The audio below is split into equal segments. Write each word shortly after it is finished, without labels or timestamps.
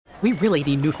we really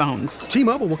need new phones.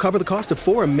 T-Mobile will cover the cost of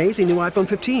 4 amazing new iPhone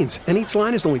 15s, and each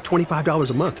line is only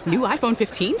 $25 a month. New iPhone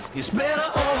 15s? It's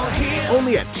better over here.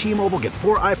 Only at T-Mobile, get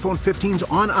 4 iPhone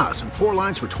 15s on us and 4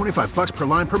 lines for $25 per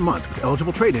line per month with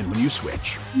eligible trade-in when you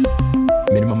switch.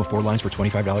 Minimum of 4 lines for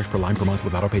 $25 per line per month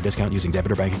with autopay discount using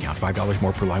debit or bank account. $5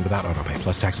 more per line without autopay,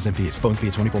 plus taxes and fees. Phone fee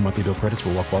at 24 monthly bill credits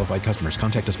for well-qualified customers.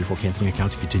 Contact us before canceling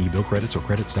account to continue bill credits or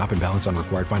credit stop and balance on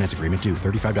required finance agreement due.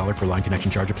 $35 per line connection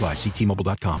charge applies. See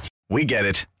T-Mobile.com. We get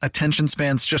it. Attention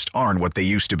spans just aren't what they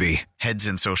used to be. Heads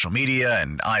in social media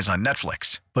and eyes on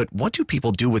Netflix. But what do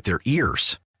people do with their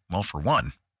ears? Well, for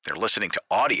one, they're listening to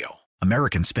audio.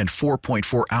 Americans spend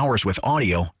 4.4 hours with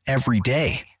audio every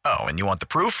day. Oh, and you want the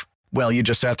proof? Well, you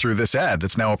just sat through this ad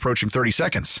that's now approaching 30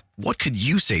 seconds. What could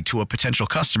you say to a potential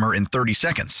customer in 30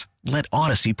 seconds? Let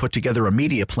Odyssey put together a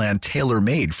media plan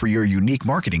tailor-made for your unique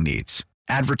marketing needs.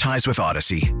 Advertise with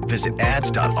Odyssey. Visit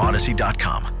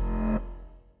ads.odyssey.com.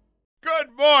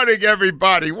 Good morning,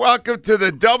 everybody. Welcome to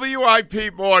the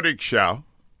WIP Morning Show.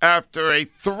 After a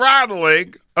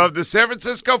throttling of the San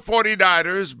Francisco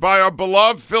 49ers by our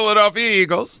beloved Philadelphia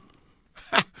Eagles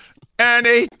and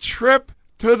a trip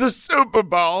to the Super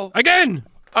Bowl again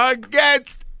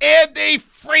against Andy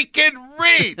freaking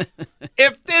Reid.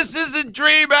 If this is a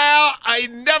dream, Al, I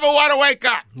never want to wake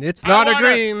up. It's not a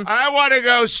dream. I want to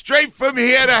go straight from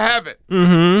here to heaven.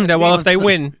 Mm-hmm. Well, if they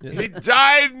win. He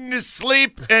died in his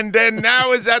sleep and then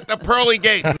now is at the pearly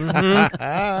gates. Mm-hmm.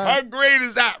 How great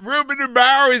is that? Ruben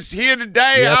Amaro is here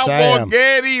today. Yes, Al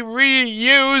Morgani, Rhea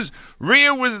Hughes.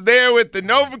 Rhea was there with the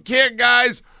NovaCare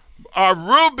guys.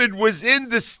 Ruben was in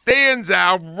the stands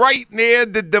out right near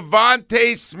the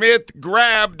Devontae Smith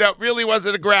grab that really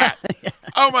wasn't a grab.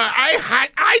 Oh, my.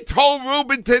 I told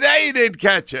Ruben today he didn't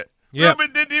catch it. Yep.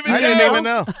 Ruben didn't even know. I didn't even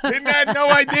know. Didn't have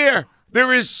no idea.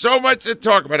 There is so much to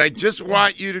talk about. I just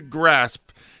want you to grasp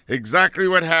exactly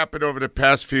what happened over the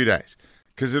past few days,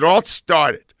 because it all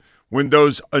started when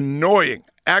those annoying,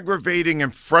 aggravating,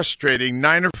 and frustrating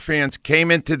Niner fans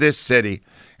came into this city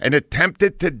and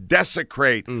attempted to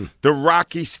desecrate the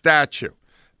Rocky statue.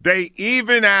 They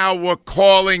even now were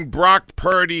calling Brock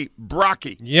Purdy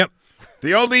Brocky. Yep.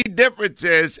 The only difference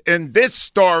is, in this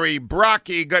story,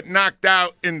 Brocky got knocked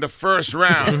out in the first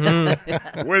round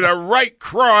with a right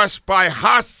cross by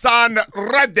Hassan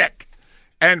Reddick.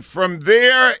 And from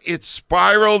there, it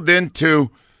spiraled into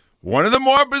one of the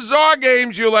more bizarre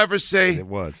games you'll ever see. It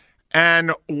was.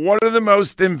 And one of the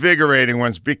most invigorating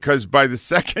ones, because by the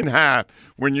second half,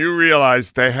 when you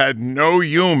realized they had no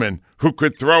human who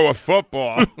could throw a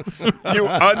football, you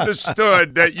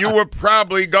understood that you were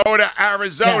probably going to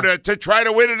Arizona to try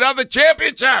to win another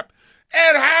championship.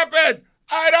 It happened.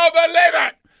 I don't believe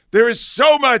it. There is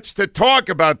so much to talk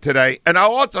about today. And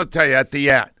I'll also tell you at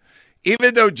the end,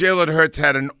 even though Jalen Hurts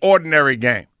had an ordinary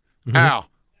game, Al,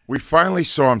 we finally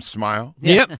saw him smile.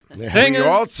 Yep. We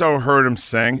also heard him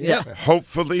sing,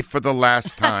 hopefully for the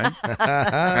last time.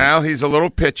 Al, he's a little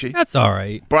pitchy. That's all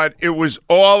right. But it was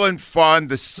all in fun.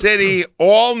 The city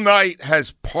all night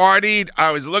has partied.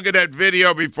 I was looking at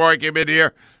video before I came in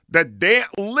here.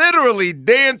 Literally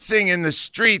dancing in the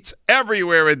streets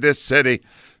everywhere in this city.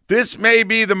 This may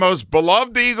be the most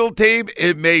beloved Eagle team.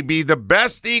 It may be the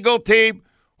best Eagle team.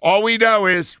 All we know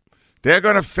is they're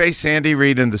going to face Andy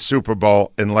Reid in the Super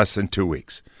Bowl in less than 2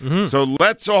 weeks. So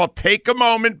let's all take a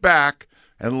moment back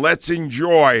and let's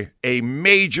enjoy a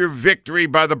major victory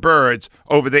by the Birds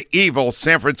over the evil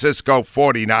San Francisco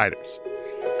 49ers.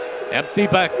 Empty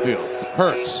backfield.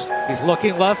 Hurts. He's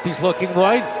looking left. He's looking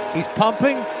right. He's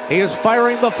pumping. He is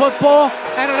firing the football.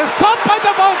 And it is caught by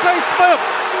Devontae Smith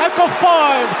at the 5.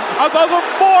 Another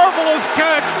marvelous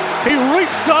catch. He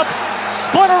reached up,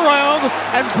 spun around,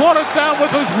 and brought it down with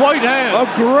his right hand. A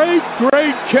great,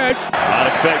 great catch. Out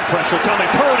of fake pressure coming.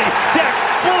 Purdy, Dak,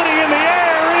 floating in the air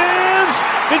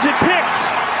is it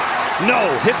picked?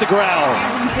 No, hit the ground.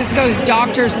 San Francisco's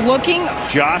doctors looking.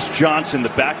 Josh Johnson,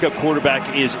 the backup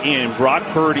quarterback, is in. Brock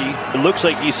Purdy, it looks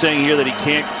like he's saying here that he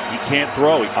can't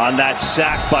throw. On that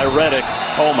sack by Reddick.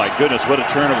 Oh my goodness, what a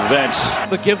turn of events.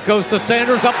 The give goes to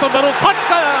Sanders up the middle.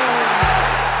 Touchdown!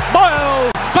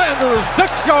 Miles Sanders, 6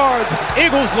 yards.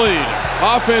 Eagles lead.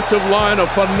 Offensive line, a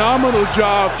phenomenal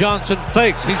job. Johnson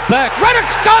fakes. He's back.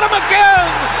 Reddick's got him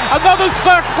again. Another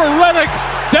sack for Reddick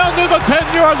down to the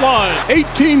 10-yard line.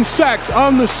 18 sacks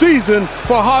on the season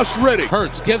for Haas Reddick.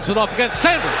 Hurts gives it off against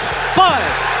Sanders. 5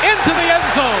 into the end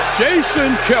zone.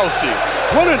 Jason Kelce.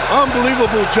 What an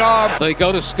unbelievable job. They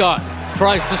go to Scott.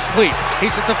 Tries to sweep.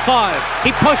 He's at the 5.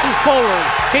 He pushes forward.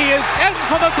 He is in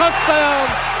for the touchdown.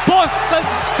 Boston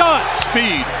Scott.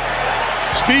 Speed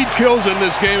kills in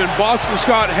this game, and Boston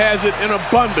Scott has it in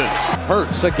abundance.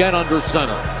 Hurts again under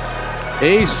center.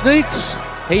 He sneaks.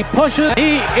 He pushes.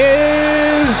 He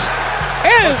is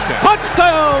in.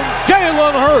 Touchdown,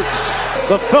 Jalen Hurts.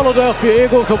 The Philadelphia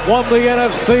Eagles have won the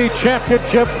NFC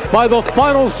Championship by the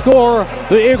final score.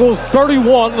 The Eagles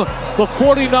 31, the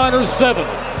 49ers 7.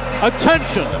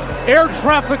 Attention, air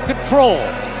traffic control.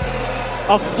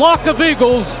 A flock of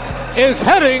eagles is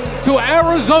heading to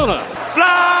Arizona.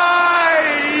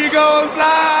 Fly, Eagles,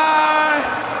 fly,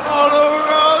 all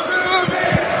around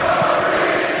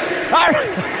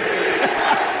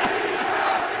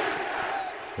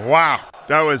the Wow.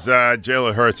 That was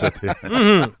Jalen Hurts at the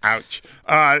end. Ouch.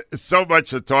 So much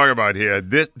to talk about here.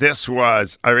 This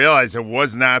was, I realize it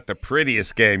was not the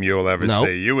prettiest game you will ever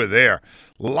see. You were there.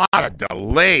 A lot of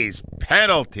delays,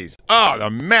 penalties. Oh, the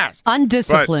mess.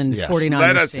 Undisciplined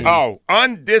 49ers team.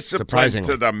 Undisciplined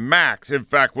to the max. In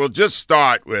fact, we'll just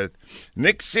start with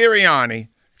Nick Sirianni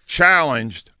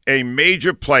challenged a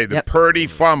major play, the Purdy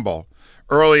fumble,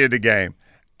 early in the game.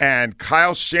 And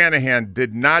Kyle Shanahan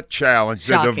did not challenge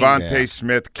the Devontae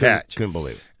Smith catch. Couldn't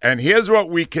believe it. And here's what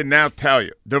we can now tell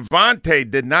you. Devontae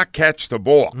did not catch the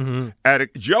ball.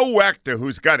 Joe Wechter,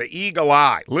 who's got an eagle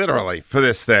eye, literally, for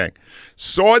this thing,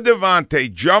 saw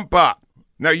Devontae jump up.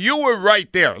 Now, you were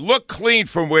right there. Look clean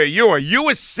from where you were. You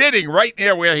were sitting right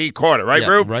near where he caught it, right,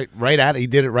 Rube? Right at it. He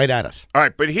did it right at us. All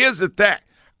right, but here's the thing.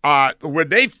 When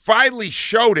they finally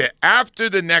showed it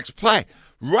after the next play,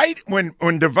 right when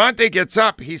Devontae gets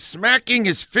up, he's smacking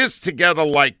his fists together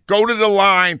like, go to the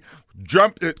line,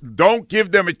 jump, don't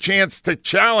give them a chance to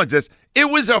challenge us. It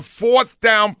was a fourth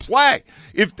down play.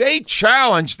 If they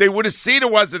challenged, they would have seen it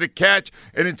wasn't a catch,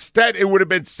 and instead it would have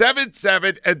been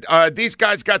 7-7, and these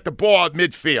guys got the ball at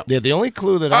midfield. Yeah, the only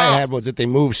clue that I had was that they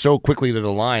moved so quickly to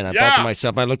the line. I thought to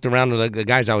myself, I looked around at the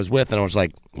guys I was with, and I was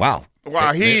like, wow.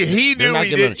 Well, he knew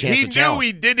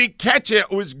he didn't catch it.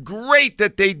 It was great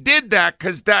that they did that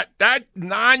because that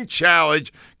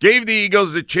non-challenge gave the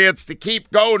Eagles a chance to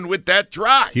keep going with that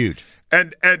drive. Huge.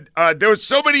 And there were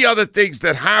so many other things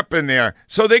that happened there.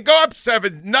 So they go up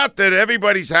 7-0.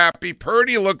 Everybody's happy.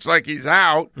 Purdy looks like he's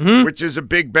out, which is a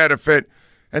big benefit.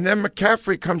 And then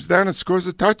McCaffrey comes down and scores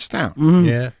a touchdown.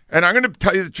 Yeah. And I'm going to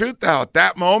tell you the truth now. At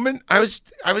that moment, I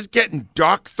was getting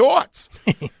dark thoughts.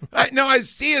 I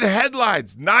see it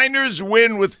headlines. Niners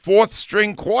win with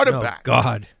fourth-string quarterback. Oh,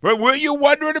 God. But were you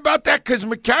wondering about that? Because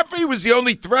McCaffrey was the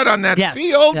only threat on that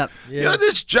field. Yep. You know,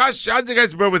 this Josh Johnson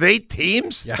guy's been with 8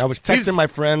 teams. Yeah. I was texting my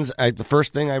friends. The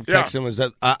first thing I texted him was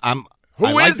that I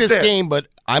like this game, but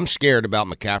I'm scared about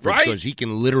McCaffrey because he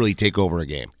can literally take over a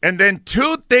game. And then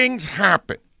 2 things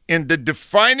happened in the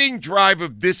defining drive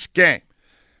of this game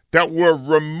that were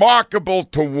remarkable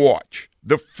to watch.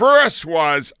 The first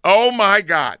was, oh, my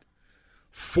God,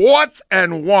 4th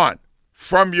and 1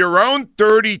 from your own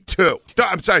 32.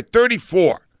 I'm sorry,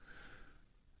 34.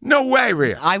 No way,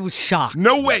 Rhea. I was shocked.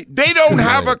 No way. They don't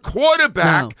have a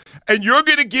quarterback, and you're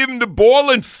going to give him the ball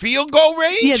in field goal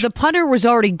range? Yeah, the punter was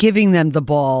already giving them the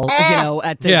ball,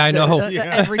 at the I know.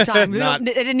 every time.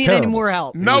 They didn't need any more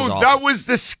help. No, that was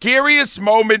the scariest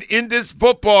moment in this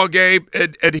football game,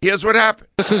 and here's what happened.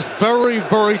 This is very,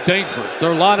 very dangerous.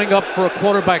 They're lining up for a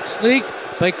quarterback sneak.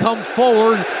 They come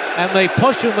forward, and they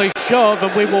push and they shove,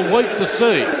 and we will wait to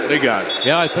see. They got it.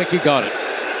 Yeah, I think he got it.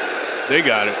 They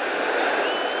got it.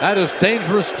 That is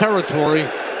dangerous territory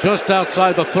just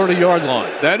outside the 30-yard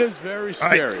line. That is very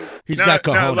scary. He's got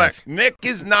cojones. Now, look, Nick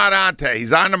is not on today.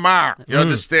 He's on tomorrow. You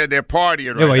understand? They're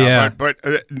partying right now. Yeah.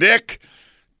 But Nick,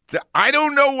 I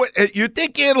don't know what you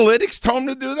think analytics told him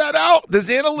to do that out? Does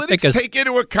analytics take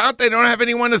into account they don't have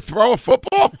anyone to throw a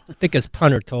football? I think his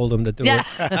punter told him to do it.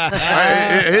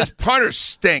 His punter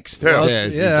stinks, too.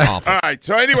 He's awful. All right.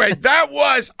 So, anyway,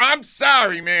 I'm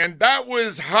sorry, man. That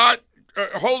was hot.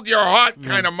 Hold your heart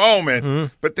kind of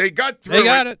moment, but they got through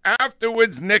it.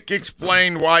 Afterwards, Nick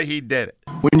explained why he did it.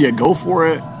 When you go for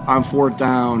it on 4th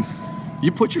down,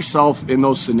 you put yourself in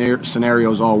those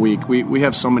scenarios all week. We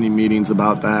have so many meetings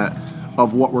about that,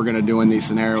 of what we're going to do in these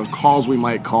scenarios, calls we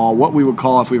might call, what we would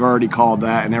call if we've already called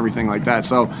that, and everything like that.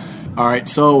 So, all right,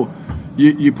 so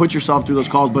you put yourself through those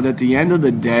calls, but at the end of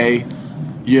the day,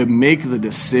 you make the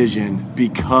decision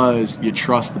because you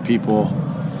trust the people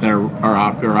that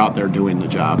are out there doing the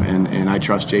job. And I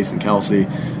trust Jason Kelsey.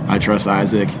 I trust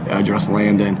Isaac. I trust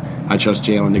Landon. I trust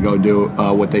Jalen to go do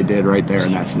what they did right there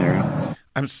in that scenario.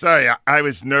 I'm sorry. I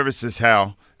was nervous as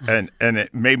hell, and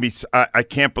it made me – I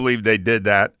can't believe they did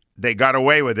that. They got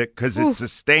away with it because it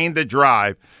sustained the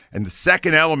drive. And the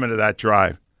second element of that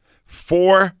drive,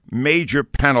 4 major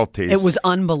penalties. It was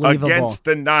unbelievable. Against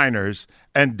the Niners.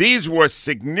 And these were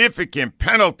significant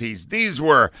penalties. These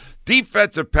were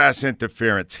defensive pass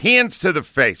interference, hands to the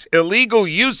face, illegal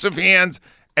use of hands,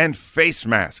 and face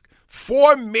mask.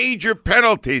 4 major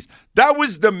penalties. That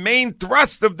was the main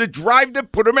thrust of the drive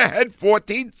that put him ahead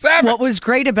 14-7. What was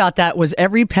great about that was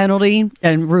every penalty,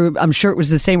 and Rube, I'm sure it was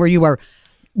the same where you were.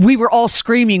 We were all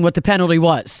screaming what the penalty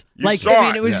was.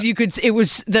 It was you could. It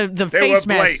was the face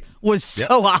mask was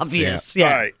so obvious. Yeah.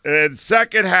 All right. In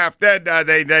second half, then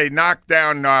they knocked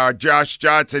down Josh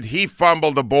Johnson. He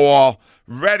fumbled the ball.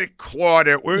 Reddick clawed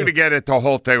it. We're going to get into the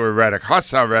whole thing with Reddick.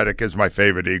 Hassan Reddick is my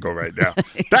favorite Eagle right now.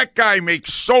 That guy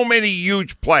makes so many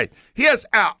huge plays. He has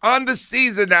on the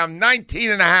season now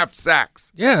 19.5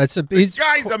 sacks. Yeah, the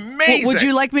guy's amazing. Would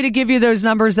you like me to give you those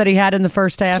numbers that he had in the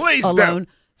first half Please alone? do.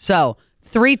 So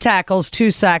 3 tackles,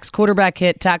 2 sacks, quarterback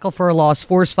hit, tackle for a loss,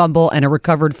 forced fumble, and a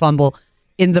recovered fumble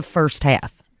in the first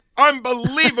half.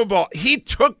 Unbelievable. He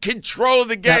took control of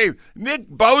the game. Yep. Nick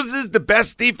Bosa's the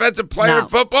best defensive player in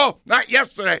football? Not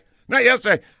yesterday.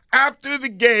 After the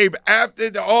game,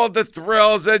 after all the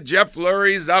thrills and Jeff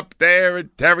Lurie's up there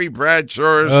and Terry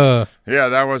Bradshaw's. Yeah,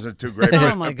 that wasn't too great.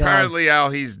 Oh, my God. Apparently,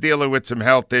 Al, he's dealing with some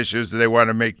health issues. They want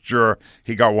to make sure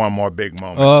he got one more big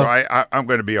moment. So I'm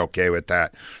going to be okay with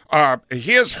that.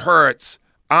 Here's Hurts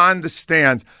on the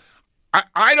stands.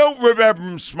 I don't remember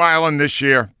him smiling this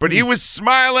year, but he was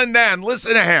smiling then.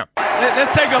 Listen to him.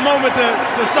 Let's take a moment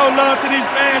to show love to these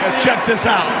fans. And check this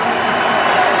out.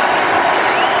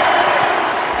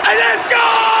 Hey, let's go!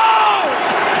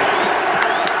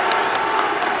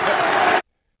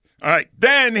 All right.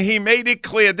 Then he made it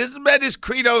clear. This has been his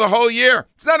credo the whole year.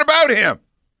 It's not about him.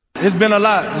 It's been a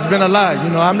lot.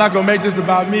 I'm not going to make this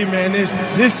about me, man.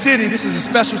 This city, this is a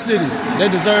special city. They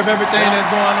deserve everything that's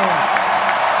going on.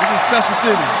 This is a special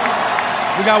city.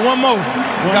 We got one more.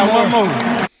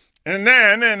 And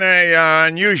then, in a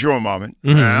unusual moment,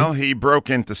 Al, he broke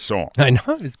into song. I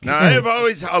know. Now, I've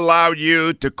always allowed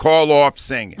you to call off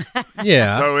singing.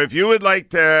 Yeah. So if you would like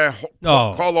to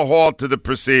call a halt to the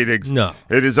proceedings,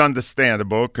 it is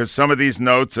understandable because some of these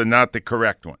notes are not the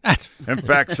correct ones. In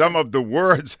fact, some of the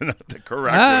words are not the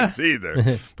correct ones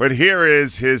either. But here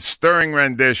is his stirring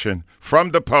rendition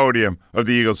from the podium of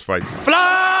the Eagles fight.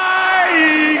 Fly,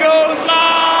 Eagles,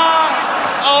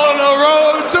 fly on the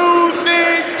road to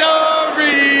victory.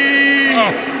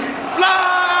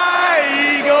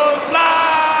 Fly, Eagles,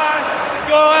 fly.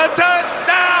 Score a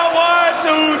touchdown, 1,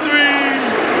 2, 3.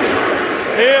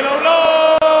 Hit 'em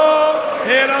low,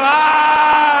 hit 'em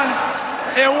high,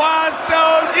 and watch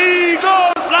those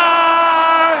Eagles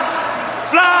fly.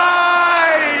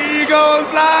 Fly, Eagles,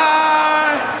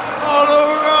 fly on the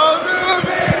road to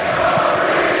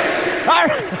victory.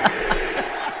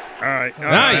 All right.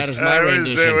 Nice. That is my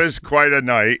rendition. It was quite a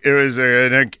night. It was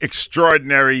an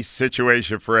extraordinary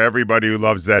situation for everybody who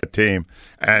loves that team.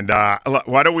 And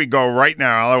why don't we go right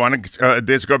now?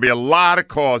 There's going to be a lot of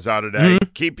calls out today.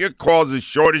 Keep your calls as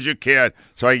short as you can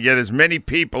so I can get as many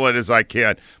people in as I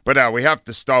can. But we have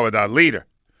to start with our leader,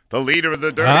 the leader of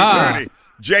the Dirty 30,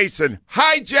 Jason.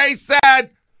 Hi, Jason.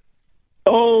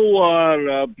 Oh, what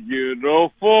a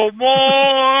beautiful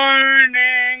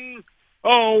morning.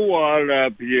 Oh, what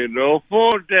a beautiful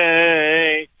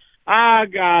day. I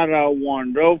got a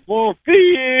wonderful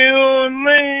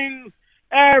feeling.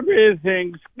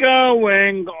 Everything's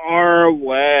going our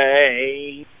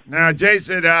way. Now,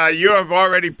 Jason, you have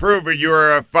already proven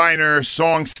you're a finer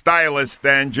song stylist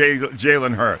than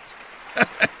Jalen Hurts.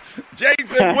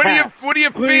 Jason, what do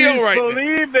you feel right now?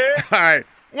 Believe it. All right.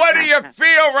 What do you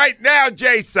feel right now,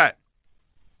 Jason?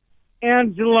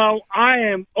 Angelo, I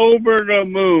am over the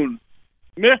moon.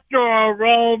 Mr.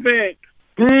 Irrelevant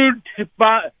proved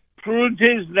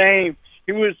his name.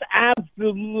 He was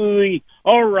absolutely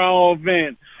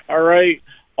irrelevant. All right.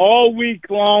 All week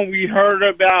long, we heard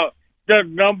about the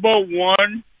number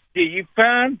 1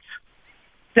 defense,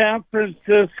 San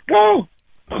Francisco.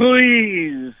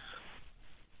 Please.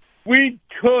 We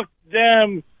took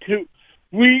them to,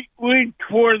 we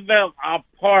tore them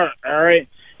apart, all right?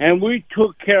 And we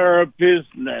took care of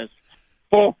business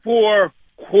for 4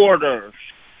 quarters.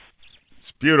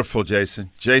 It's beautiful,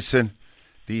 Jason. Jason,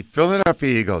 the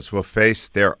Philadelphia Eagles will face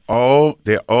their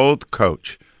old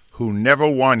coach who never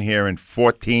won here in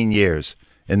 14 years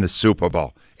in the Super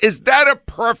Bowl. Is that a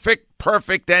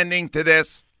perfect ending to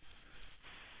this?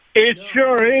 It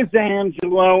sure is,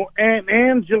 Angelo. And,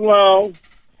 Angelo,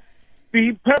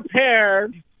 be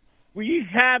prepared. We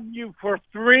have you for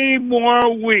 3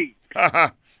 more weeks.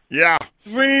 Yeah.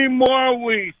 3 more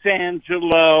weeks,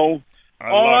 Angelo.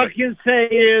 All I can say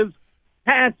is,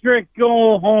 Patrick,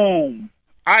 go home.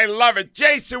 I love it.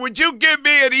 Jason, would you give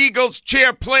me an Eagles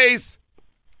cheer, please?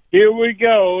 Here we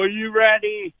go. Are you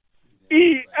ready?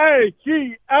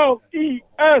 E-A-G-L-E-S,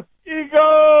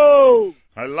 Eagles!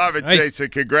 I love it, nice. Jason.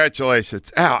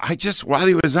 Congratulations. Al, while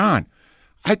he was on,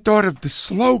 I thought of the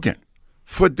slogan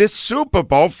for this Super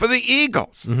Bowl for the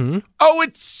Eagles. Mm-hmm. Oh,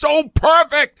 it's so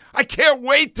perfect. I can't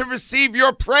wait to receive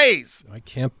your praise. I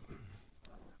can't.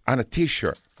 On a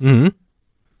T-shirt. Mm-hmm.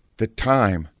 The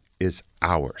time is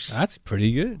ours. That's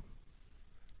pretty good.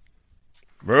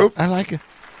 Rube? I like it.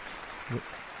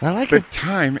 The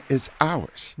time is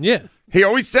ours. Yeah. He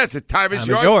always says the time is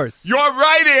yours. You're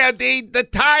right, Andy. The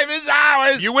time is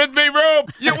ours. You with me,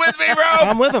 Rube? You with me, Rube?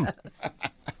 I'm with him.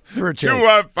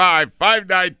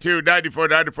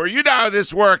 215-592-9494. You know how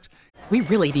this works. We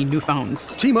really need new phones.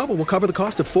 T-Mobile will cover the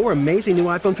cost of 4 amazing new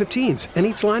iPhone 15s, and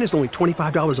each line is only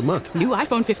 $25 a month. New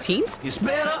iPhone 15s? It's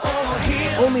better over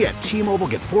here. Only at T-Mobile,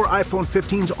 get 4 iPhone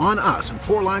 15s on us and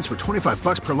 4 lines for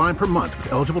 $25 per line per month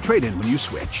with eligible trade-in when you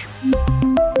switch.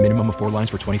 Minimum of 4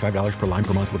 lines for $25 per line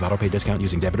per month with autopay discount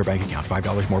using debit or bank account.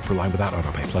 $5 more per line without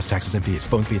autopay, plus taxes and fees.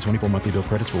 Phone fee at 24 monthly bill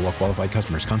credits for well-qualified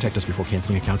customers. Contact us before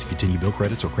canceling account to continue bill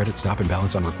credits or credit stop and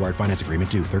balance on required finance agreement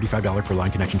due. $35 per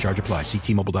line connection charge applies. See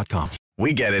T-Mobile.com.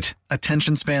 We get it.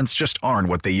 Attention spans just aren't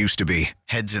what they used to be.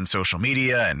 Heads in social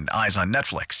media and eyes on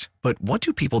Netflix. But what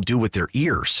do people do with their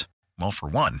ears? Well, for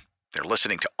one, they're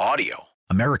listening to audio.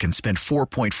 Americans spend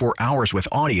 4.4 hours with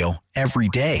audio every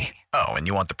day. Oh, and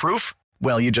you want the proof?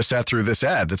 Well, you just sat through this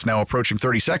ad that's now approaching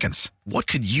 30 seconds. What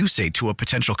could you say to a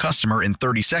potential customer in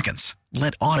 30 seconds?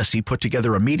 Let Odyssey put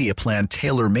together a media plan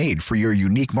tailor-made for your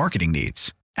unique marketing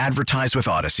needs. Advertise with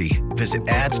Odyssey. Visit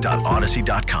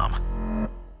ads.odyssey.com.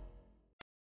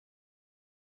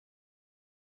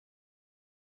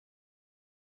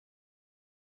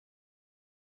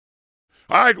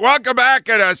 All right, welcome back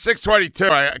at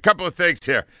 622. A couple of things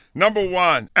here. Number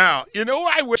one, Al, you know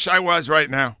where I wish I was right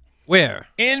now? Where?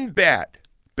 In bed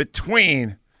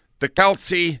between the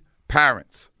Kelsey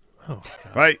parents. Oh,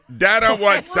 right? Dad on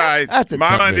one side,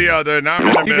 mom on the other, and I'm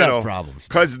in the middle.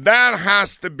 Because that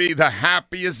has to be the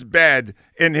happiest bed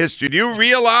in history. Do you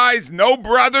realize no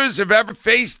brothers have ever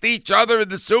faced each other in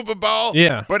the Super Bowl?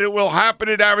 Yeah. But it will happen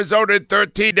in Arizona in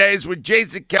 13 days when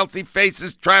Jason Kelsey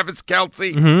faces Travis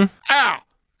Kelsey. Mm-hmm. Al,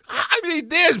 I mean,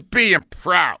 there's being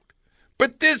proud.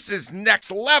 But this is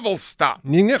next level stuff.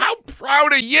 How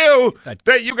proud are you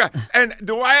that you got? And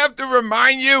do I have to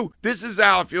remind you? This is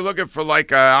Al. If you're looking for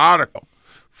like an article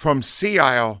from Sea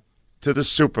Isle to the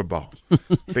Super Bowl,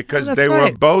 because they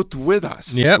were both with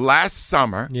us last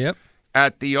summer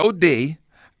at the OD,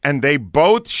 and they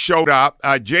both showed up.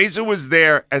 Jason was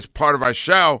there as part of our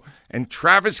show, and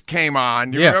Travis came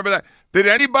on. You remember that? Did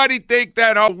anybody think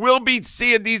that, we'll be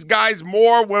seeing these guys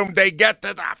more when they get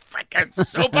to the freaking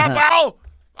Super Bowl?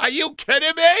 Are you kidding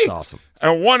me? That's awesome.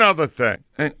 And one other thing.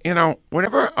 And,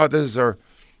 whenever others are,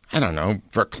 I don't know,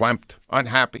 verklempt,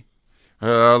 unhappy,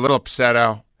 a little upset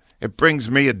out, it brings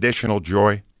me additional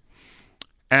joy.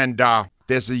 And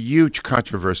there's a huge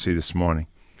controversy this morning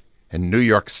in New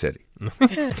York City.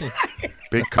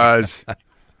 Because...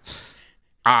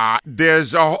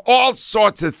 there's all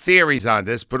sorts of theories on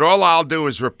this, but all I'll do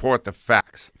is report the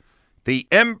facts. The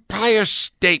Empire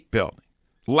State Building,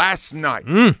 last night,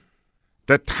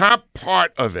 the top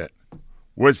part of it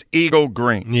was Eagle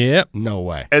Green. Yep. No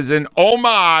way. As an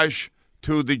homage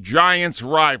to the Giants'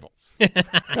 rivals.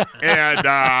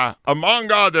 And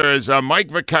among others, Mike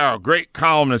Vaccaro, great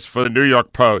columnist for the New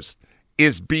York Post,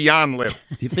 is beyond livid.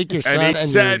 Do you think your son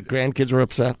and your grandkids were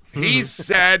upset? He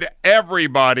said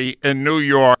everybody in New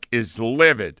York is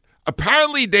livid.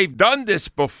 Apparently, they've done this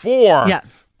before,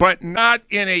 but not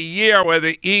in a year where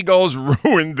the Eagles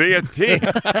ruined their team.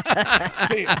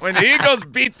 When the Eagles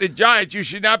beat the Giants, you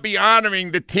should not be honoring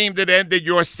the team that ended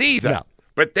your season. No.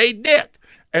 But they did.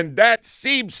 And that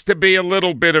seems to be a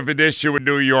little bit of an issue in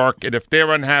New York. And if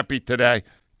they're unhappy today,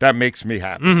 that makes me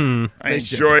happy. I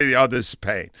enjoy the others'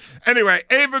 pain. Anyway,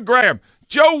 Ava Graham,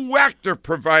 Joe Wachter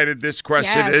provided this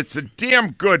question. Yes. It's a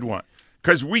damn good one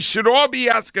because we should all be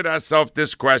asking ourselves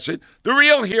this question. The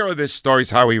real hero of this story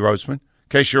is Howie Roseman, in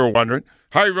case you were wondering.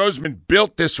 Howie Roseman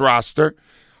built this roster.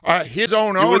 His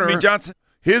own owner, with me, Johnson?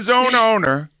 His own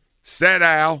owner said,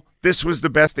 Al, this was the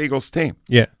best Eagles team.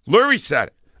 Yeah. Lurie said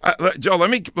it. Joe,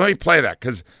 let me play that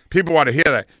because people want to hear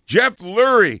that. Jeff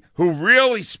Lurie, who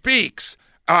really speaks,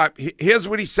 here's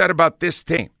what he said about this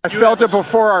team. I felt it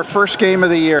before our first game of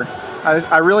the year.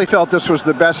 I really felt this was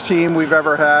the best team we've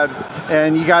ever had,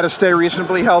 and you got to stay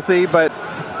reasonably healthy, but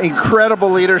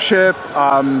incredible leadership,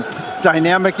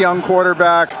 dynamic young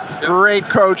quarterback, great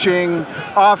coaching,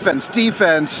 offense,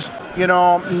 defense,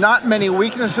 not many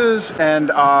weaknesses, and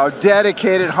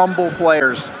dedicated, humble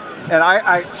players. And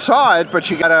I saw it, but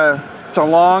it's a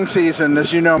long season,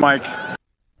 as you know, Mike.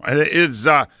 It is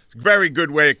Very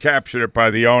good way of capturing it by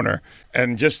the owner,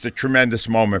 and just a tremendous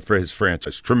moment for his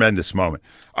franchise. Tremendous moment.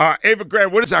 Ava Gray,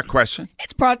 what is our question?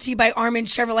 It's brought to you by Armin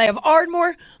Chevrolet of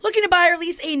Ardmore. Looking to buy or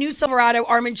lease a new Silverado?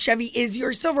 Armin Chevy is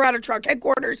your Silverado truck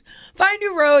headquarters. Find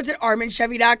new roads at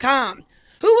ArminChevy.com.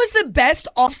 Who was the best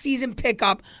offseason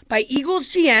pickup by Eagles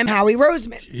GM Howie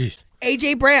Roseman? Jeez.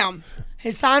 A.J. Brown,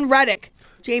 Hassan Reddick,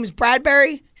 James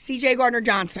Bradbury, C.J.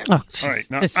 Gardner-Johnson. Oh, right,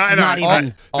 no, this is not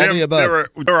even. All the above.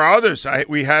 There are others.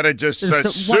 We had to just Sue,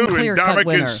 and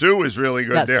Dominican Sue is really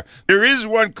good there. There is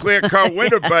one clear-cut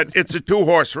winner, but it's a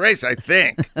two-horse race, I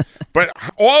think. But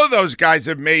all of those guys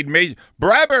have made major.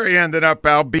 Bradbury ended up,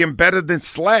 Al, being better than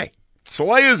Slay.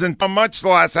 Slay isn't done much the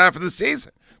last half of the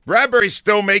season. Bradbury's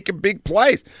still making big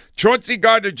plays. Chauncey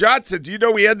Gardner-Johnson, do you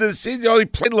know he ended the season? He only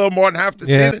played a little more than half the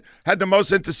season. Had the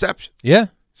most interceptions. Yeah.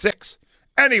 6.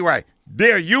 Anyway,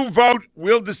 there, you vote.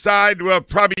 We'll decide. We'll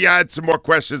probably add some more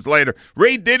questions later.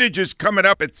 Ray Dittager's coming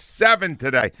up at 7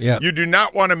 today. Yeah. You do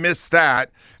not want to miss that.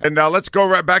 And let's go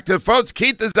right back to the phones.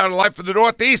 Keith is on Live for the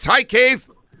Northeast. Hi, Keith.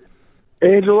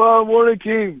 Angela, morning,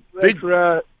 Keith.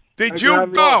 Did you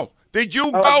go? Did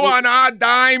you go on our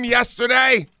dime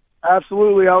yesterday?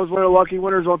 Absolutely. I was one of the lucky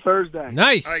winners on Thursday.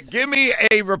 Nice. All right, give me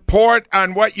a report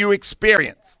on what you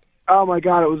experienced. Oh, my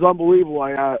God. It was unbelievable.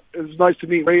 It was nice to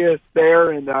meet Rhea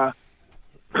there. And,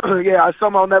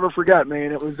 something I'll never forget,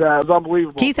 man. It was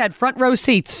unbelievable. Keith had front row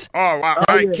seats. Oh, wow.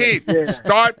 All right, Keith,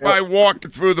 start by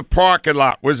walking through the parking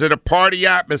lot. Was it a party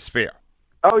atmosphere?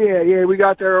 Oh, yeah. We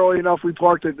got there early enough. We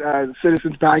parked at the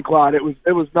Citizens Bank lot. It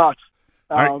was nuts.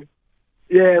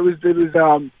 Yeah, it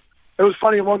was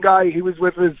funny. One guy, he was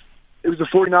with it was a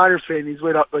 49ers fan. He's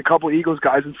with a couple of Eagles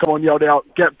guys, and someone yelled out,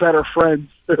 "Get better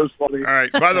friends." It was funny. All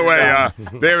right. By the way,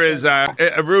 there is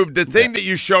Rube. The thing that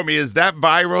you showed me, is that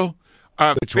viral?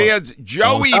 Fans,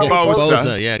 Joey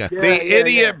Bosa, the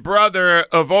idiot brother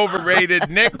of overrated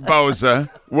Nick Bosa,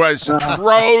 was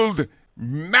trolled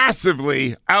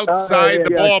massively outside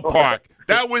the ballpark.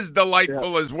 That was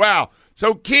delightful as well.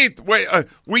 So, Keith, wait,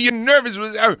 were you nervous?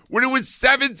 When it was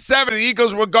 7-7, the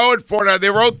Eagles were going for it. They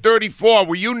wrote 34.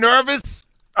 Were you nervous?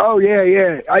 Oh,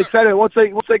 yeah. I said it. Once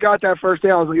they got that first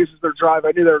down, I was like, this is their drive.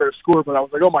 I knew they were going to score, but I was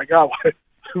like, oh, my God,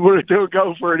 what did they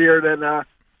go for it here? Then,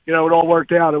 it all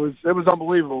worked out. It was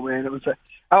unbelievable, man. It was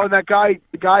and that guy,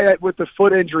 the guy with the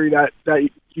foot injury that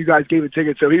you guys gave a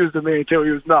ticket to, he was the man, too.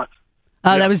 He was nuts.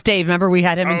 Oh, that was Dave. Remember we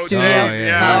had him in studio?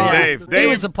 Dave. It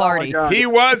was a party. He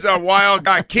was a wild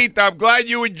guy. Keith, I'm glad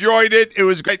you enjoyed it. It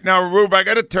was great. Now, Rube, I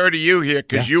got to turn to you here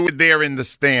because you were there in the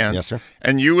stand. Yes, sir.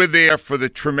 And you were there for the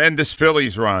tremendous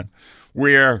Phillies run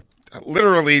where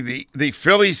literally the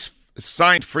Phillies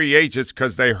signed free agents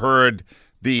because they heard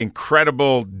the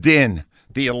incredible din,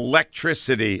 the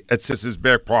electricity at Sixers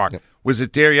Bear Park. Yep. Was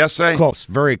it there yesterday? Close,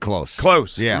 very close.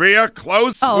 Close. Yeah. Rhea,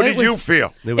 close? Oh, what did you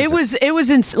feel? It was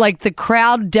in, like, the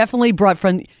crowd definitely brought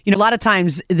from, a lot of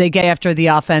times they get after the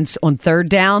offense on third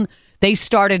down. They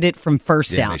started it from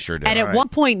first down. They sure did. And at one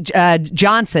point,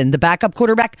 Johnson, the backup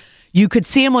quarterback, you could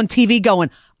see him on TV going,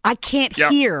 I can't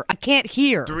hear. 3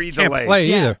 delays. Can't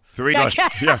play either. 3 delays.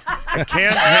 Yeah. I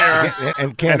can't hear.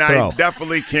 and can't throw. I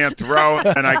definitely can't throw.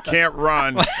 And I can't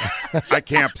run. I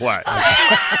can't play.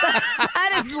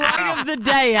 That is line of the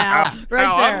day, Al. Right there.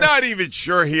 I'm not even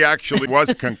sure he actually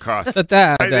was concussed.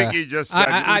 I think he just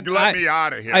said, let me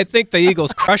out of here. I think the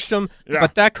Eagles crushed him,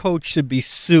 but that coach should be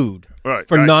sued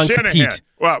for non-compete. Shanahan.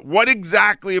 Well, what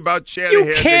exactly about Shanahan?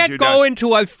 You can't go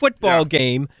into a football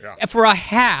game for a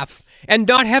half and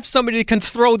not have somebody that can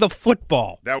throw the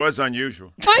football. That was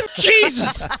unusual.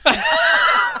 Jesus!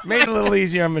 Made it a little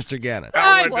easier on Mr. Gannon.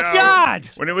 My God!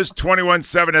 When it was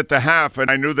 21-7 at the half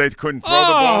and I knew they couldn't throw the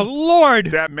ball. Oh,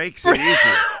 Lord! That makes it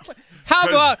easier.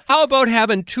 How about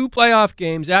having 2 playoff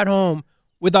games at home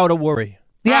without a worry?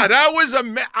 Yeah, that was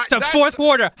the fourth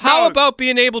quarter. How about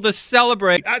being able to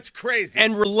celebrate? That's crazy.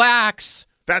 And relax.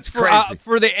 That's crazy.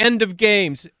 For the end of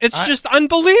games. It's just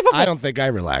unbelievable. I don't think I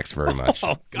relaxed very much.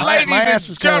 Oh, God. My ass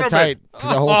was kind of tight for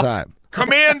the whole time.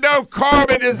 Commando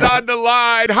Carmen is on the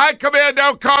line. Hi,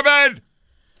 Commando Carmen.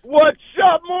 What's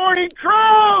up, morning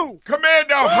crew?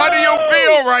 Commando, how do you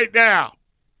feel right now?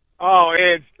 Oh,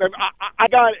 it's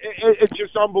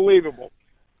just unbelievable.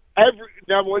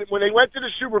 Now, when they went to the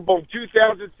Super Bowl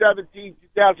 2017,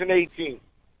 2018,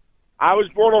 I was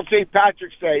born on St.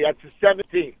 Patrick's Day. That's the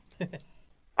 17th.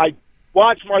 I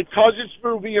watched my cousin's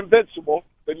movie Invincible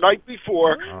the night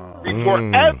before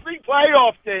every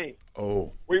playoff game.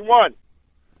 Oh, we won.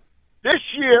 This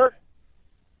year,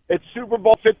 it's Super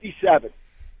Bowl 57,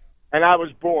 and I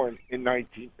was born in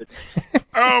 1950.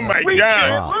 Oh my we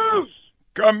God! Can't lose.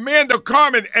 Commando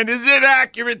Carmen, and is it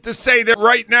accurate to say that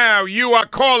right now you are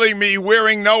calling me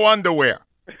wearing no underwear?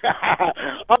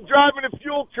 I'm driving a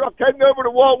fuel truck heading over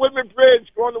to Walt Whitman Bridge,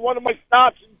 going to one of my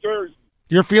stops in Jersey.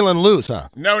 You're feeling loose, huh?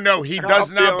 No, he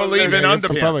does not believe in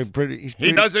underpants.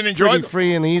 He doesn't enjoy them.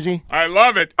 Free and easy. I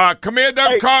love it. Commander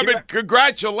Carbon,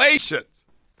 congratulations.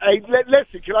 Hey,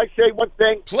 listen, can I say one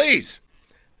thing? Please.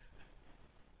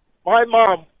 My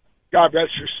mom, God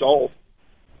rest her soul,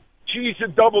 she used to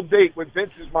double date with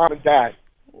Vince's mom and dad.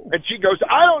 And she goes,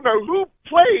 I don't know who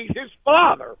played his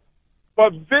father,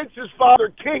 but Vince's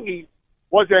father, Kingy,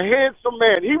 was a handsome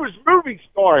man. He was movie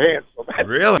star handsome. That's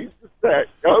Really?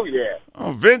 Oh, yeah.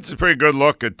 Oh, Vince is pretty good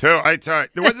looking, too. I tell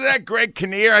you. Wasn't that Greg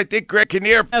Kinnear? I think Greg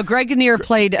Kinnear. Oh, Greg Kinnear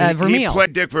played Vermeil. He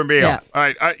played Dick Vermeil. Yeah. All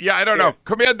right. I don't know.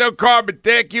 Commander Carbon,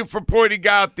 thank you for pointing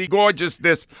out the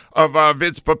gorgeousness of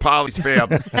Vince Papali's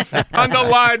family. On the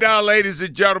line now, ladies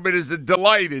and gentlemen, is a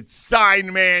delighted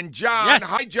sign man, John. Yes.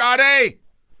 Hi, Johnny.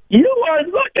 You are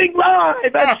looking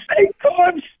live at St.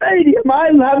 Corbs Stadium. I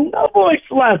have no voice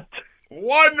left.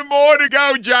 One more to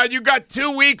go, John. You got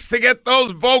 2 weeks to get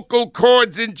those vocal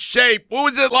cords in shape.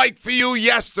 What was it like for you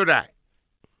yesterday?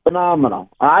 Phenomenal.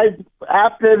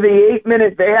 After the 8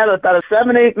 minute, they had about a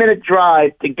 7-8 minute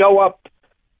drive to go up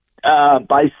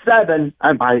by 28-7,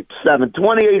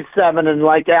 and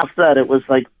like Al said, it was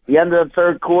like the end of the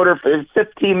third quarter for a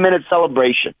 15-minute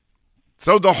celebration.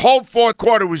 So the whole fourth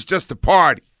quarter was just a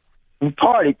party.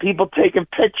 People taking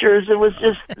pictures. It was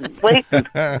just waiting.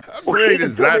 Great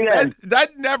is that?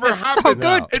 That never happened. So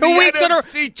good. In 2 weeks the in a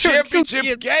NFC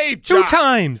championship game, two John.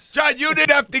 times. John, you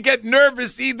didn't have to get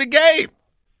nervous in the game.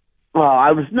 Well,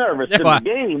 I was nervous in the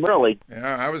game, really.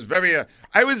 Yeah, I was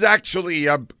I was actually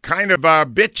kind of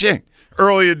bitching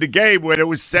early in the game when it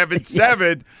was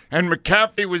 7-7, and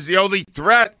McCaffrey was the only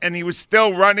threat, and he was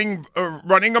still running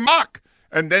amok.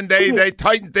 And then they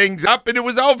tightened things up, and it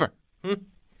was over.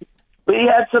 We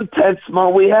had some tense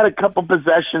moments. We had a couple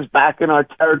possessions back in our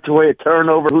territory, a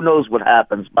turnover. Who knows what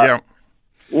happens? But yeah.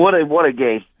 What a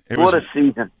game. What a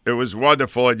season. It was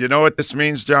wonderful. And you know what this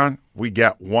means, John? We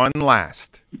get one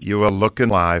last. You are looking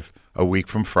live a week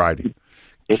from Friday.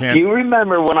 If you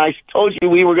remember when I told you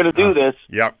we were going to do this,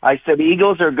 yep. I said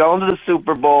Eagles are going to the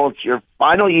Super Bowl. It's your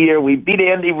final year. We beat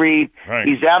Andy Reid. Right.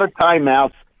 He's out of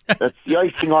timeouts. That's the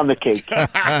icing on the cake.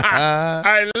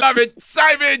 I love it.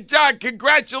 Simon, John,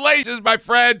 congratulations, my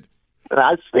friend.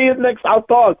 I'll see you next. I'll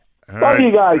talk. Love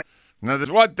you guys. Now,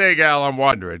 there's one thing, Al, I'm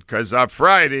wondering, because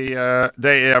Friday,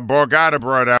 Borgata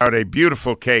brought out a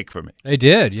beautiful cake for me. They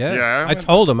did, yeah. I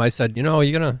told them, I said, you're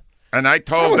going to... And I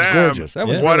told them gorgeous. That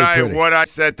was what really I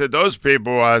said to those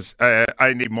people was,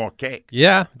 I need more cake.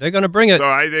 Yeah, they're going to bring it. So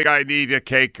I think I need a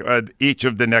cake each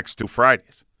of the next 2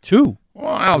 Fridays. 2?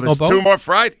 Well, there's 2 more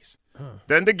Fridays.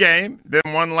 Then the game, then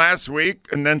one last week,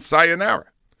 and then sayonara.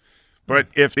 But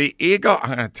if the Eagle,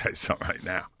 I'm going to tell you something right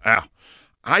now. Al,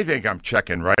 I think I'm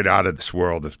checking right out of this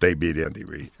world if they beat Andy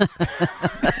Reid.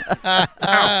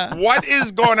 Now, what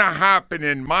is going to happen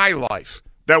in my life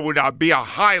that would be a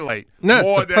highlight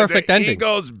more than the ending.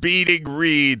 Eagles beating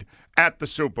Reid at the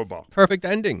Super Bowl? Perfect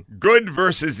ending. Good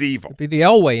versus evil. It'd be the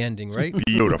Elway ending, right?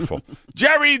 Beautiful.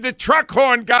 Jerry, the truck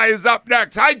horn guy, is up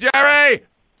next. Hi, Jerry.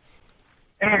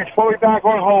 And it's fully back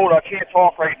on hold. I can't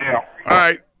talk right now.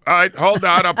 All right, hold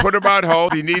on. I'll put him on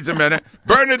hold. He needs a minute.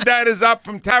 Bernadette is up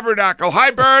from Tabernacle.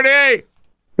 Hi, Bernie.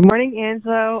 Good morning,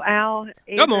 Enzo, Al.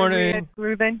 Good morning.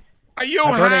 Ruben. Are you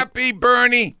happy,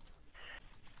 Bernie?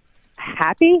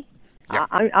 Happy? Yeah.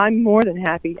 I'm more than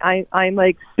happy. I'm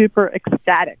like super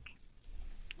ecstatic.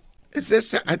 Is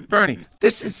this, Bernie,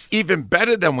 this is even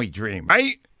better than we dreamed,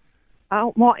 right?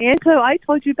 Oh, well, Anto, I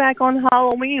told you back on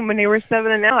Halloween when they were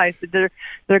 7-0. I said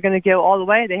they're going to go all the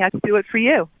way. They have to do it for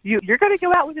you. You're going to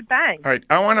go out with a bang. All right,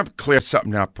 I want to clear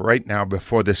something up right now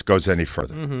before this goes any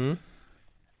further. Mm-hmm.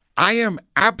 I am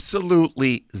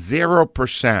absolutely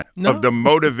 0% of the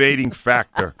motivating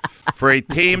factor for a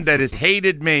team that has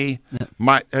hated me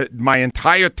my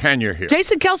entire tenure here.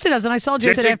 Jason Kelce doesn't. I saw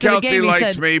Jason after Kelce the game. likes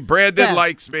he said, me. Brandon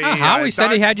likes me. Howie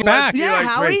said he had you back. Yeah,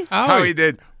 Howie. Howie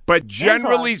did. But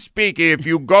generally speaking, if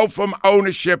you go from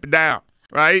ownership down,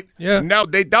 right? Yeah. No,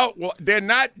 they don't. They're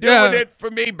not doing it for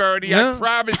me, Bernie. I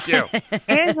promise you.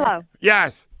 Angelo.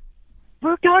 Yes.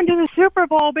 We're going to the Super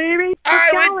Bowl, baby.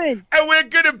 We're going. And we're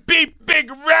going to beat Big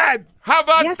Red. How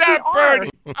about that, Bernie?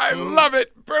 I love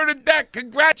it. Bernadette,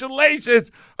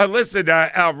 congratulations. Listen,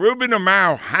 Ruben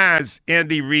Amaro has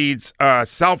Andy Reid's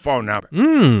cell phone number.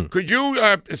 Could you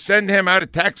send him out a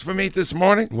text for me this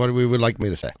morning? What do we would like me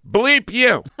to say? Bleep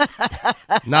you.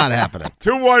 Not happening.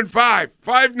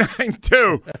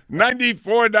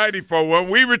 215-592-9494.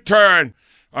 When we return,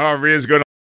 Rhea's going to.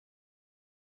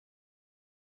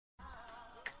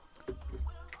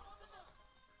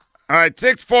 All right,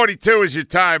 6:42 is your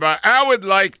time. I would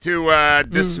like to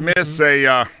dismiss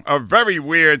a very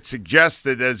weird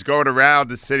suggestion that's going around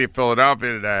the city of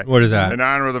Philadelphia today. What is that? In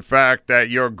honor of the fact that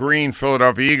your green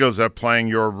Philadelphia Eagles are playing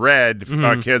your red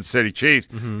Kansas City Chiefs.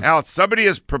 Al, somebody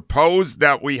has proposed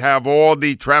that we have all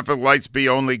the traffic lights be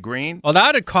only green. Well,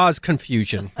 that would cause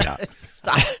confusion.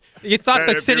 Stop. You thought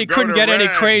the city couldn't get any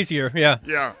crazier. Yeah.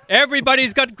 Yeah.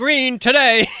 Everybody's got green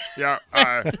today. Yeah.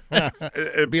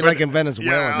 It'd be like in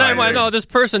Venezuela. No, this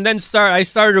person then I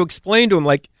started to explain to him,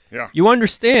 like, you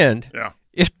understand,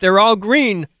 if they're all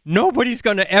green, nobody's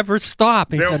going to ever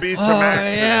stop. There'll be some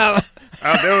action.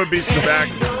 There would be some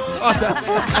action.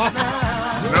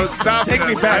 No, stop. Take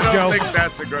me back, I don't Joe. think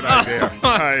that's a good idea.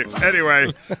 All right.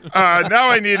 Anyway, now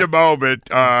I need a moment.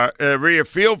 Rhea,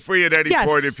 feel free at any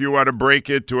point if you want to break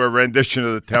into a rendition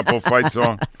of the Temple Fight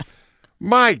song.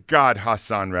 My God,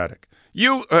 Hassan Reddick.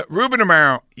 You, Ruben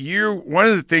Amaro, one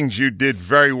of the things you did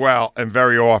very well and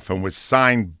very often was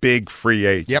sign big free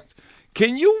agents. Yep.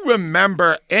 Can you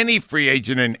remember any free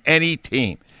agent in any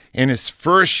team in his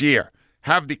first year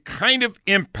have the kind of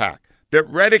impact that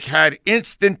Reddick had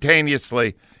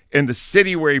instantaneously in the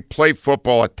city where he played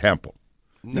football at Temple?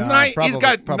 He's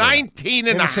got 19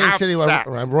 and a half city sacks.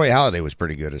 Roy Halladay was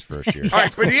pretty good his first year. All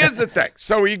right, but here's the thing.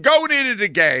 So you go into the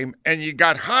game, and you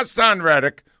got Hassan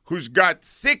Reddick, who's got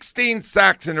 16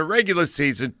 sacks in the regular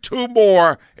season, 2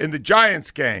 more in the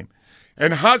Giants game.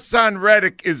 And Hassan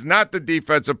Reddick is not the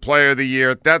defensive player of the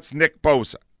year. That's Nick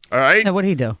Bosa. All right? Now, what did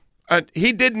he do?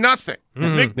 He did nothing.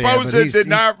 Nick Bosa did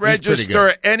not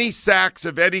register any sacks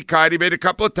of any kind. He made a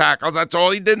couple of tackles. That's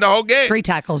all he did in the whole game. 3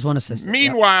 tackles, 1 assist.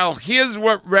 Meanwhile, here's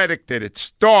what Reddick did. It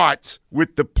starts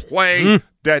with the play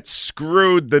that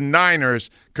screwed the Niners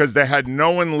because they had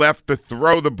no one left to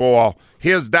throw the ball.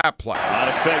 Here's that play. A lot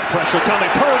of fake pressure coming.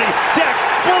 Purdy, deck,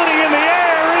 floating in the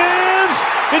air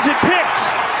is it picked?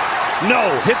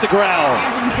 No, hit the ground.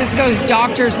 San Francisco's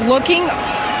doctors looking.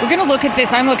 We're going to look at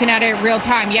this. I'm looking at it real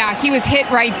time. Yeah, he was hit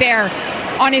right there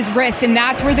on his wrist, and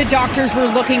that's where the doctors were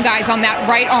looking, guys, on that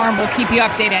right arm. We'll keep you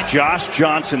updated. Josh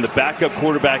Johnson, the backup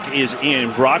quarterback, is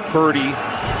in. Brock Purdy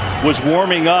was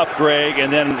warming up, Greg,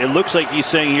 and then it looks like he's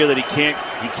saying here that he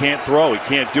can't throw. He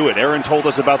can't do it. Aaron told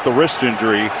us about the wrist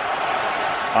injury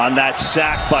on that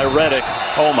sack by Reddick.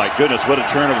 Oh, my goodness, what a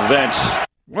turn of events.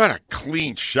 What a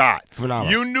clean shot. Phenomenal.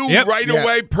 You knew right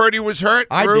away Purdy was hurt?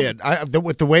 I did.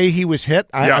 With the way he was hit,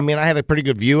 I mean, I had a pretty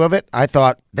good view of it. I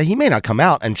thought that he may not come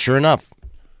out, and sure enough,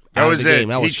 that was it.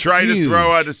 He tried to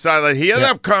throw out the sideline. He ended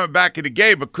up coming back in the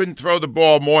game, but couldn't throw the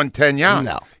ball more than 10 yards.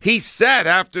 No. He said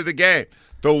after the game,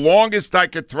 the longest I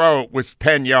could throw was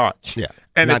 10 yards. Yeah.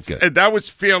 And that was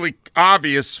fairly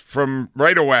obvious from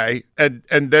right away, and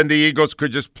then the Eagles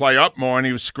could just play up more, and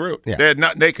he was screwed. Yeah. They had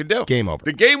nothing they could do. Game over.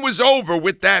 The game was over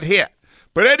with that hit.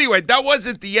 But anyway, that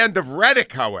wasn't the end of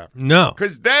Reddick, however. No.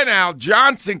 Because then Al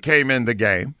Johnson came in the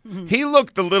game. He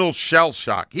looked a little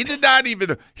shell-shocked. He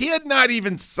had not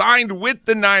even signed with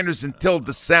the Niners until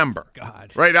December.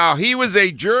 God. Right, Al? He was a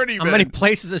journeyman. How many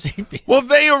places has he been? Well,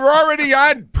 they were already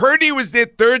on. Purdy was their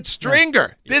 3rd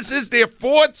stringer. This is their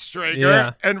 4th stringer.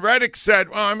 Yeah. And Reddick said,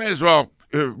 well, I may as well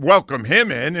welcome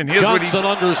him in. And here's Johnson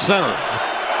under center.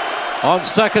 On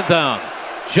 2nd down.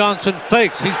 Johnson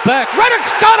fakes. He's back.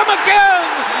 Reddick's got him again!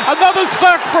 Another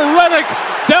sack for Reddick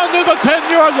down near the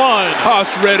 10-yard line. Haas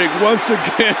Reddick once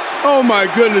again. Oh,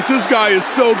 my goodness. This guy is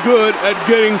so good at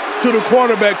getting to the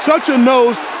quarterback. Such a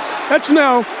nose. That's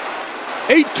now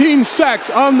 18 sacks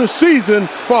on the season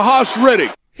for Haas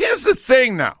Reddick. Here's the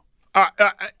thing now.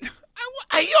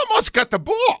 He almost got the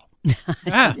ball.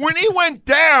 When he went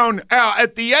down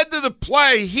at the end of the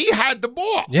play, he had the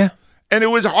ball. Yeah. And it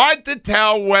was hard to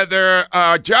tell whether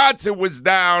Johnson was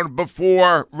down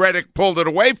before Reddick pulled it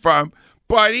away from him,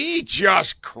 but he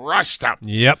just crushed him.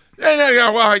 Yep. And they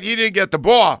go, well, he didn't get the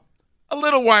ball. A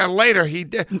little while later, he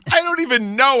did. I don't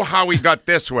even know how he got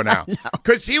this one out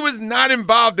because he was not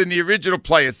involved in the original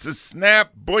play. It's a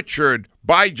snap butchered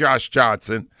by Josh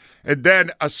Johnson and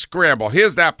then a scramble.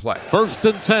 Here's that play.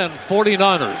 1st and 10,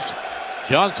 49ers.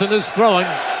 Johnson is throwing.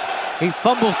 He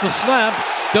fumbles the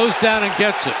snap, goes down and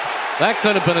gets it. That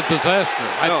could have been a disaster.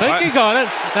 I think he got it.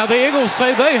 Now the Eagles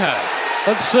say they have.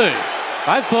 Let's see.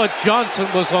 I thought Johnson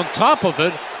was on top of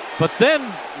it, but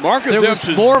then Marcus Epps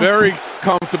is very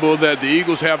comfortable that the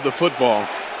Eagles have the football.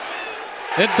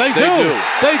 They do.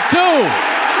 They do.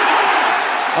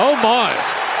 Oh, my.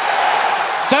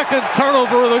 2nd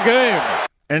turnover of the game.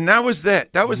 And that was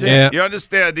that. That was Yeah. it. You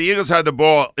understand? The Eagles had the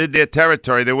ball in their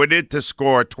territory. They went in to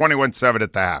score 21-7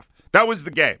 at the half. That was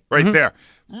the game right there.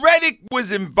 Reddick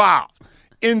was involved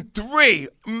in 3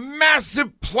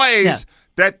 massive plays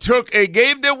that took a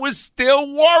game that was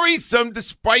still worrisome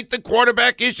despite the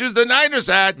quarterback issues the Niners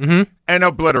had and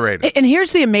obliterated it. And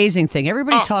here's the amazing thing.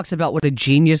 Everybody talks about what a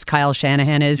genius Kyle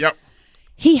Shanahan is. Yep.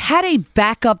 He had a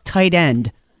backup tight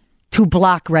end to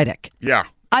block Reddick. Yeah.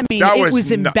 I mean, it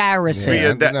was embarrassing. Yeah,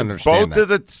 I didn't understand both of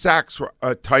the sacks were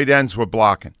tight ends were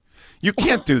blocking. You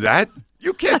can't do that.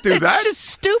 You can't do that. It's just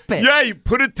stupid. Yeah, you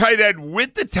put a tight end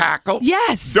with the tackle.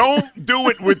 Yes. Don't do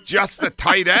it with just the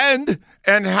tight end.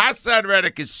 And Hassan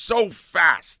Reddick is so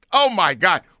fast. Oh, my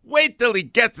God. Wait till he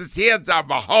gets his hands on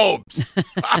Mahomes.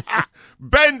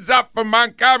 Ben's up from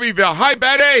Montgomeryville. Hi,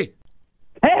 Benny.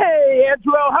 Hey,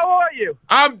 Andrew, how are you?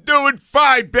 I'm doing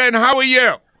fine, Ben. How are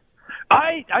you?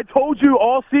 I told you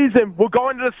all season we're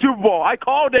going to the Super Bowl. I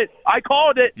called it.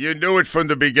 You knew it from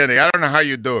the beginning. I don't know how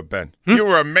you do it, Ben. You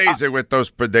were amazing with those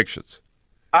predictions.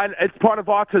 It's part of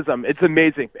autism. It's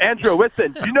amazing. Andrew,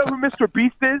 listen, do you know who Mr.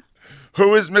 Beast is?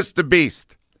 Who is Mr.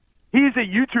 Beast? He's a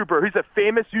YouTuber. He's a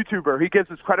famous YouTuber. He gives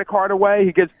his credit card away.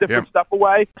 He gives different stuff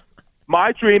away.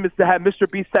 My dream is to have Mr.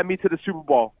 Beast send me to the Super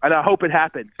Bowl, and I hope it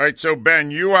happens. All right, so, Ben,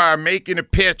 you are making a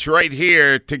pitch right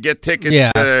here to get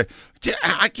tickets to –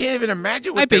 I can't even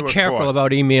imagine what I'd be careful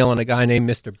about emailing a guy named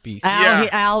Mr. Beast.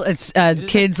 Al, it's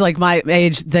kids like my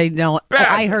age, they know. Ben.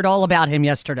 I heard all about him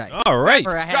yesterday. All right.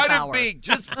 For a It's half got to hour. be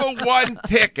just for one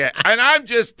ticket, and I'm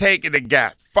just taking a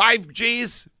guess. 5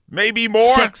 Gs? Maybe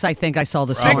more? 6, I think I saw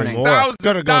this morning. $6,000.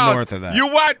 Gotta go north of that. You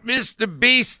want Mr.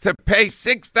 Beast to pay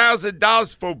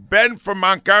 $6,000 for Ben from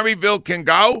Montgomeryville can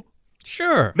go?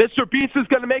 Sure. Mr. Beast is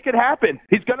going to make it happen.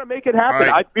 He's going to make it happen.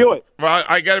 Right. I feel it. Well,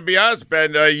 I got to be honest,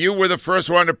 Ben. You were the first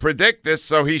one to predict this,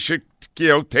 so he should,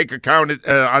 take account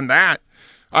on that.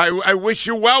 I wish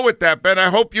you well with that, Ben. I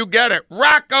hope you get it.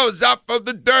 Rocco's up from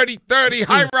the Dirty 30.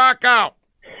 Hi, Rocco.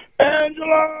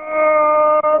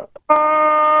 Angelo!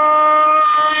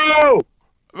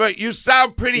 But you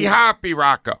sound pretty happy,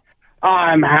 Rocco.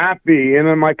 I'm happy,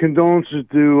 and my condolences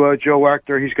to Joe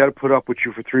Hector. He's got to put up with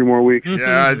you for 3 more weeks.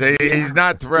 Yeah, he's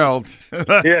not thrilled.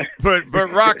 Yeah. But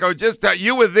Rocco, just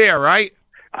you were there, right?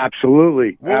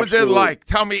 Absolutely. What was it like?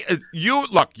 Tell me. You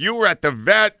were at the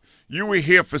vet. You were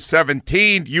here for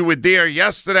 17. You were there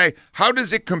yesterday. How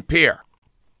does it compare?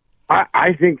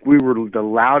 I think we were the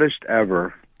loudest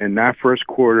ever in that first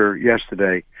quarter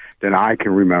yesterday than I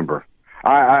can remember.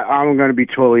 I'm going to be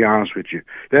totally honest with you.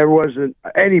 There wasn't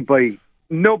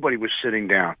nobody was sitting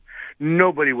down.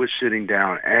 Nobody was sitting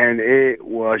down, and it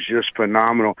was just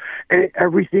phenomenal. And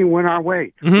everything went our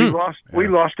way. We lost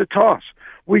the toss.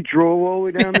 We drove all the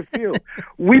way down the field.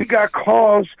 We got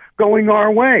calls going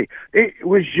our way. It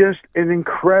was just an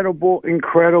incredible,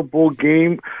 incredible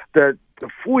game that the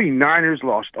 49ers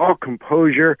lost all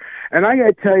composure. And I got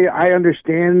to tell you, I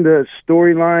understand the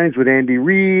storylines with Andy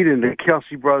Reid and the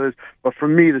Kelsey brothers, but for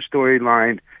me, the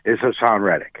storyline is Hassan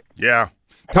Reddick. Yeah.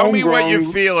 Tell me what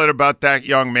you're feeling about that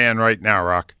young man right now,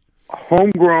 Rock.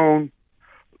 Homegrown,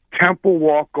 Temple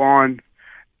walk-on,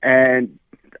 and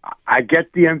I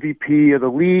get the MVP of the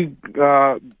league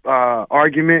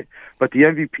argument, but the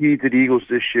MVP to the Eagles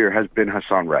this year has been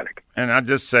Hassan Reddick. And I'll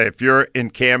just say, if you're in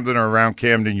Camden or around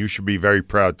Camden, you should be very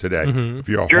proud today of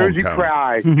your Jersey hometown.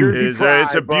 pride. Jersey pride,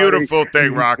 it's a beautiful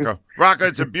thing, Rocco. Rocco,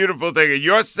 it's a beautiful thing. And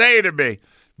you're saying to me,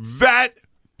 vet,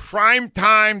 prime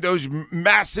time, those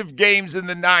massive games in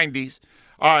the 90s,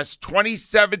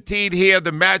 2017 here,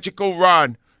 the magical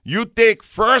run. You think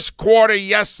first quarter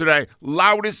yesterday,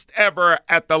 loudest ever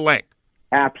at the link?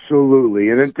 Absolutely.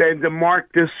 And to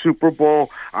mark this Super Bowl,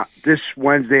 this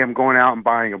Wednesday, I'm going out and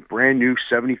buying a brand new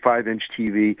 75-inch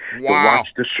TV to watch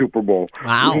the Super Bowl.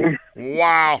 Wow.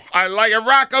 Wow. I like it.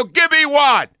 Rocco, give me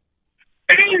one.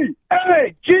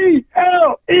 E-A-G-L-E-S,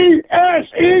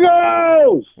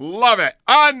 Eagles! Love it.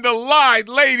 On the line,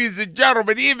 ladies and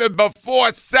gentlemen, even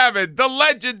before 7, the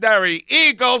legendary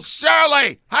Eagles,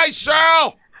 Shirley. Hi,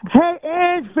 Cheryl. Hey,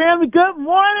 Edge family, good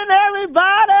morning,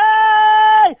 everybody!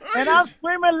 And I'm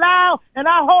screaming loud, and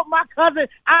I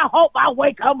hope I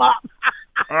wake him up.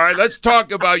 All right, let's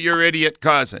talk about your idiot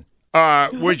cousin.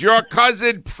 Was your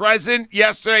cousin present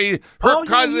yesterday? Her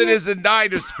cousin is a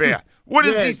Niners fan. What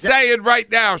is he saying right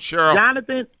now, Cheryl?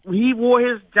 Jonathan, he wore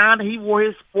his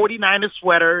 49ers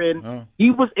sweater, and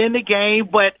he was in the game,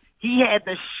 but he had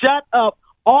to shut up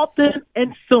often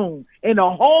and soon, and a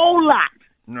whole lot.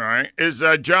 All right. Is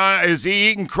he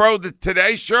eating crow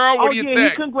today, Cheryl? What do you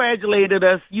think? He congratulated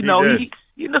us.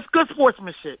 It's good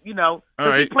sportsmanship, Because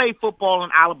he played football in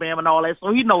Alabama and all that,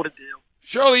 so he know the deal.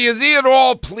 Shirley, is he at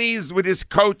all pleased with his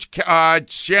coach,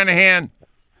 Shanahan?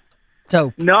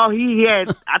 So no, he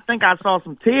had. I think I saw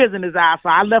some tears in his eyes, so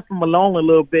I left him alone a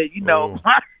little bit.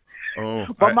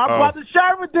 But my brother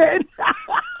Sherman did.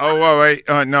 Wait.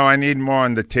 No, I need more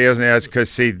on the tails and the ass because,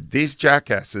 see, these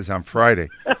jackasses on Friday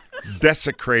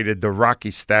desecrated the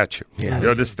Rocky statue. Yeah. You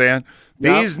understand?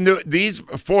 Yep. These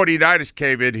 49ers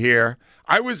came in here.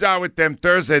 I was out with them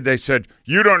Thursday. They said,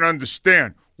 you don't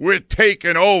understand. We're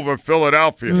taking over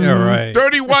Philadelphia. Yeah, right.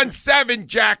 31-7,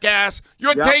 jackass.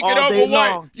 You're taking over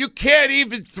what? You can't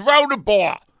even throw the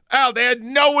ball. Al, they had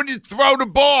no one to throw the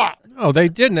ball. No, they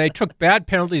didn't. They took bad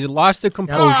penalties. They lost their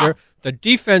composure. The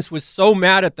defense was so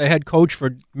mad at the head coach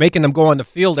for making them go on the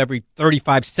field every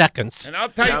 35 seconds. And I'll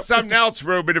tell you something else,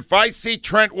 Ruben. If I see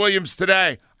Trent Williams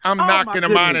today, I'm knocking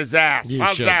him on his ass.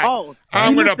 How's that?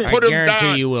 I'm going to put him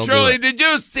down. You will. Shirley, did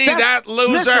you see that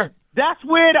loser? Listen, that's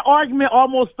where the argument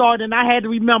almost started, and I had to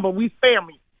remember we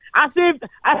family. I said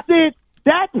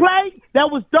that play that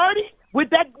was dirty. What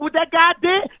that guy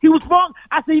did, he was wrong.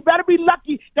 I said he better be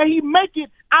lucky that he make it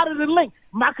out of the link.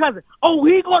 My cousin,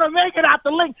 he gonna make it out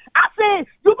the link. I said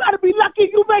you better be lucky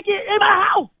you make it in my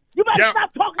house. You better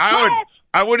stop talking trash.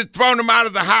 I would have thrown him out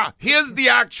of the house. Here's the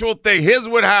actual thing. Here's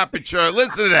what happened, Shirley.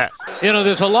 Listen to this.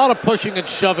 There's a lot of pushing and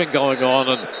shoving going on,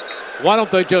 and why don't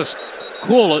they just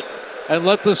cool it and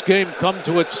let this game come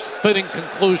to its fitting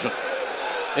conclusion?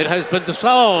 It has been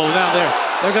decided. Now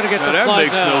they're going to get the flag. That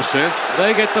makes no sense.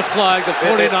 They get the flag. The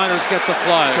 49ers get the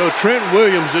flag. So Trent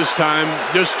Williams this time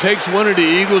just takes one of the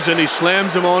Eagles and he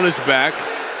slams him on his back,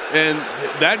 and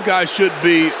that guy should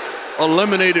be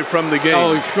eliminated from the game.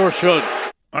 Oh, he sure should.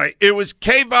 All right, it was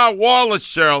Kayvon Wallace,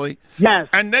 Shirley. Yes.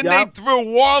 And then they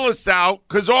threw Wallace out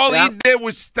because all he did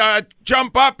was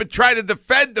jump up and try to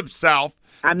defend himself.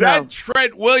 I know. Then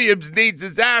Trent Williams needs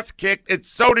his ass kicked, and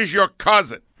so does your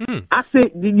cousin. I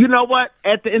said, you know what?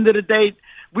 At the end of the day,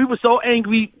 we were so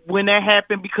angry when that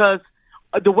happened because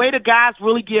the way the guys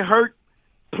really get hurt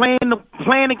playing the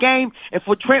game, and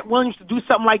for Trent Williams to do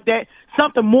something like that,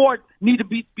 something more need to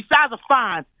be besides a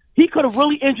fine. He could have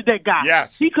really injured that guy.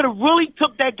 Yes. He could have really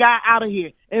took that guy out of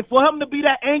here. And for him to be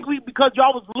that angry because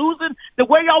y'all was losing, the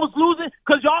way y'all was losing,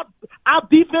 because our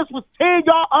defense was tearing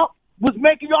y'all up, was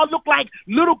making y'all look like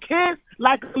little kids,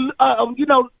 like,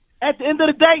 at the end of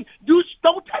the day, you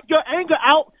don't take your anger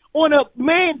out on a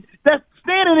man that's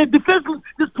standing in defense.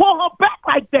 Just pull her back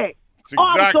like that.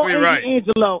 That's exactly right.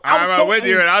 Angelo. I'm with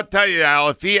you, and I'll tell you, Al,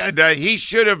 if he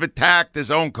should have attacked his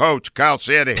own coach, Kyle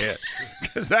Shanahan,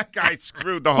 because that guy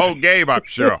screwed the whole game up,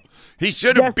 sure. He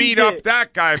should have beat up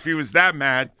that guy if he was that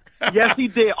mad. Yes, he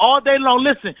did. All day long.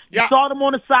 Listen, you saw them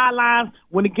on the sidelines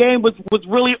when the game was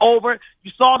really over.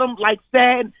 You saw them,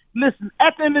 sad. Listen,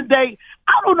 at the end of the day,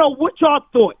 I don't know what y'all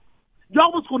thought.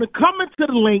 Y'all was going to come into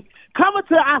the link, come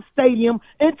into our stadium,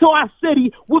 into our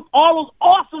city with all those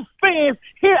awesome fans.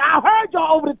 Here, I heard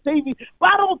y'all over the TV, but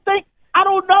I don't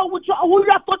know who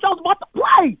y'all thought y'all was about to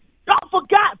play. Y'all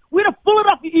forgot. We're the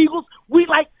Philadelphia Eagles.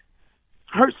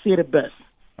 Hurt said it best.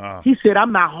 He said,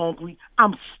 I'm not hungry.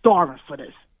 I'm starving for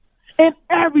this. And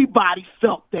everybody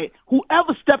felt that.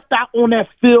 Whoever stepped out on that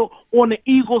field, on the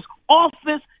Eagles,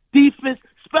 offense, defense,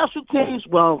 special teams,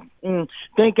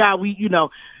 thank God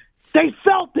they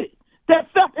felt it.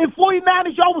 And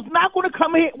 49ers, y'all was not going to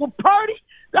come in with Purdy.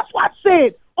 That's what I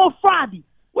said on Friday.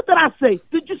 What did I say?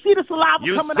 Did you see the saliva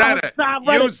coming out his mouth?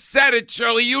 You said it,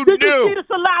 Shirley. Did you see the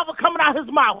saliva coming out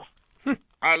his mouth?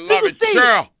 I love it.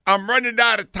 Cheryl, I'm running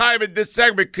out of time in this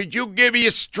segment. Could you give me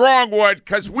a strong one?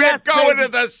 Because we're going to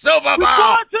the Super Bowl. We're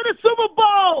going to the Super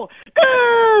Bowl.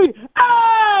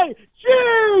 E-A-G-L-E-S.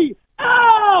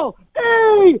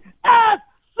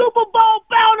 Super Bowl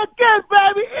bound again,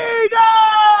 baby.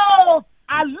 Eagles!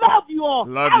 I love you all.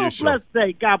 Love Have you, a blessed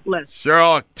day. God bless.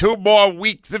 Cheryl, 2 more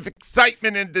weeks of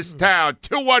excitement in this town.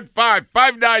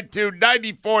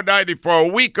 215-592-9494.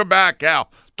 A week of back, Al.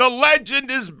 The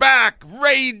legend is back.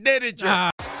 Ray Didinger.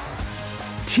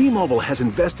 T-Mobile has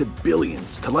invested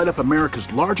billions to light up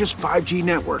America's largest 5G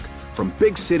network, from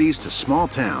big cities to small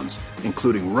towns,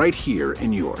 including right here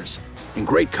in yours. And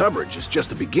great coverage is just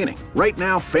the beginning. Right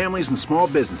now, families and small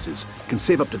businesses can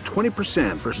save up to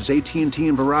 20% versus AT&T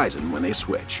and Verizon when they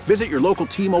switch. Visit your local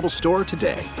T-Mobile store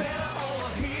today.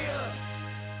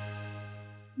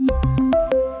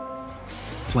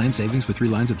 Plan savings with 3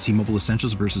 lines of T-Mobile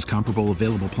Essentials versus comparable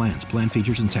available plans. Plan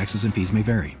features and taxes and fees may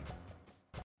vary.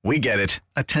 We get it.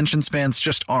 Attention spans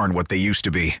just aren't what they used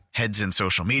to be. Heads in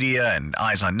social media and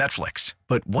eyes on Netflix.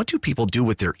 But what do people do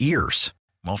with their ears?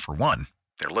 Well, for one,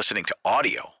 they're listening to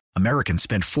audio. Americans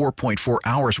spend 4.4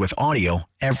 hours with audio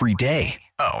every day.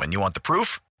 Oh, and you want the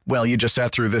proof? Well, you just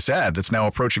sat through this ad that's now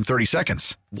approaching 30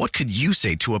 seconds. What could you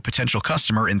say to a potential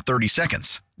customer in 30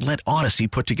 seconds? Let Odyssey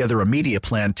put together a media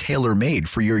plan tailor-made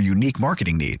for your unique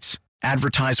marketing needs.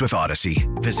 Advertise with Odyssey.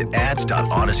 Visit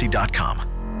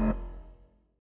ads.odyssey.com.